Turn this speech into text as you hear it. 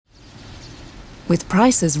With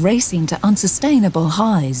prices racing to unsustainable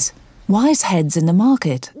highs, wise heads in the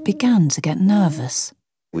market began to get nervous.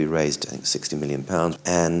 We raised, I think, £60 million,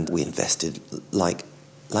 and we invested like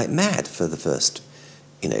mad for the first,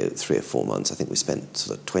 3 or 4 months. I think we spent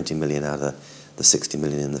sort of 20 million out of the 60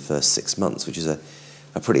 million in the first 6 months, which is a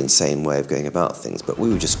pretty insane way of going about things. But we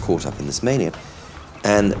were just caught up in this mania.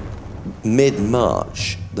 And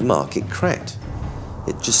mid-March, the market cracked.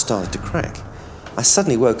 It just started to crack. I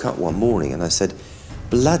suddenly woke up one morning and I said,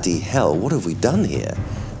 bloody hell, what have we done here?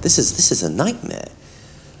 This is a nightmare.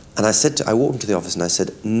 And I walked into the office and I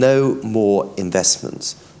said, no more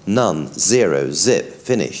investments. None, zero, zip,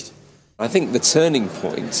 finished. I think the turning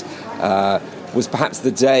point was perhaps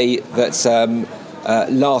the day that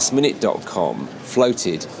lastminute.com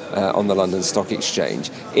floated on the London Stock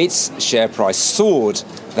Exchange. Its share price soared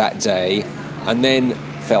that day and then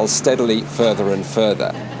fell steadily further and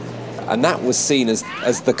further. And that was seen as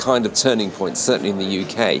the kind of turning point, certainly in the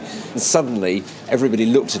UK. And suddenly everybody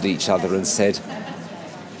looked at each other and said,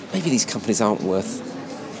 maybe these companies aren't worth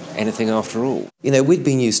anything after all. We'd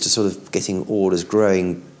been used to sort of getting orders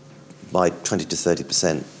growing by 20 to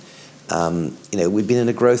 30%. We'd been in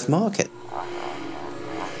a growth market.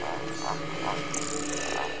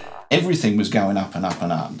 Everything was going up and up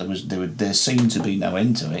and up. There seemed to be no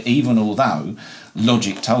end to it, even although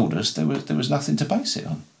logic told us there was nothing to base it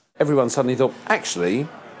on. Everyone suddenly thought, actually,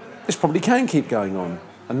 this probably can keep going on.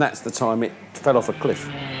 And that's the time it fell off a cliff.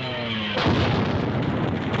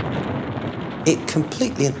 It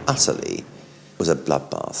completely and utterly was a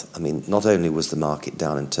bloodbath. I mean, not only was the market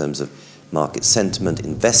down in terms of market sentiment,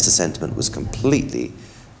 investor sentiment was completely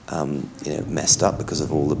messed up because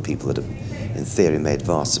of all the people that have, in theory, made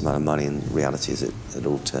vast amount of money, and reality is it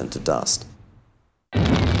all turned to dust.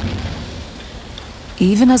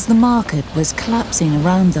 Even as the market was collapsing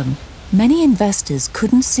around them, many investors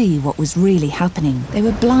couldn't see what was really happening. They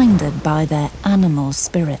were blinded by their animal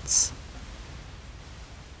spirits.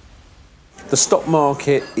 The stock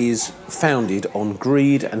market is founded on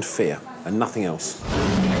greed and fear and nothing else.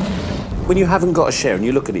 When you haven't got a share and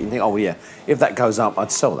you look at it and think, oh yeah, if that goes up,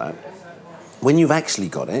 I'd sell that. When you've actually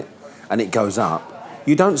got it and it goes up,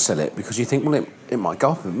 you don't sell it because you think, well, it might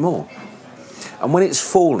go up a bit more. And when it's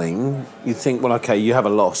falling, you think, well, okay, you have a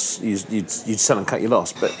loss, you'd sell and cut your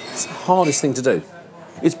loss, but it's the hardest thing to do.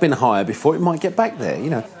 It's been higher before, it might get back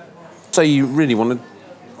there, So you really want to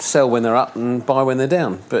sell when they're up and buy when they're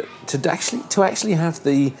down. But to actually have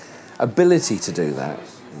the ability to do that,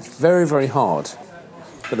 it's very, very hard.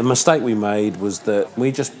 But the mistake we made was that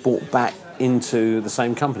we just bought back into the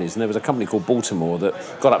same companies. And there was a company called Baltimore that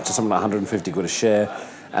got up to something like 150 quid a share.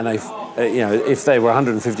 And they, if they were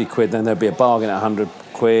 150 quid, then there'd be a bargain at 100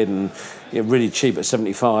 quid and really cheap at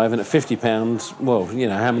 75. And at £50, well,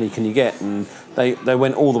 how many can you get? And they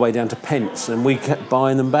went all the way down to pence, and we kept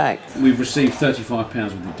buying them back. We've received £35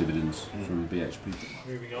 worth of dividends from BHP.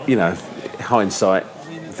 Hindsight,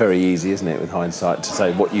 very easy, isn't it, with hindsight, to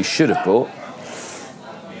say what you should have bought.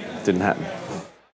 Didn't happen.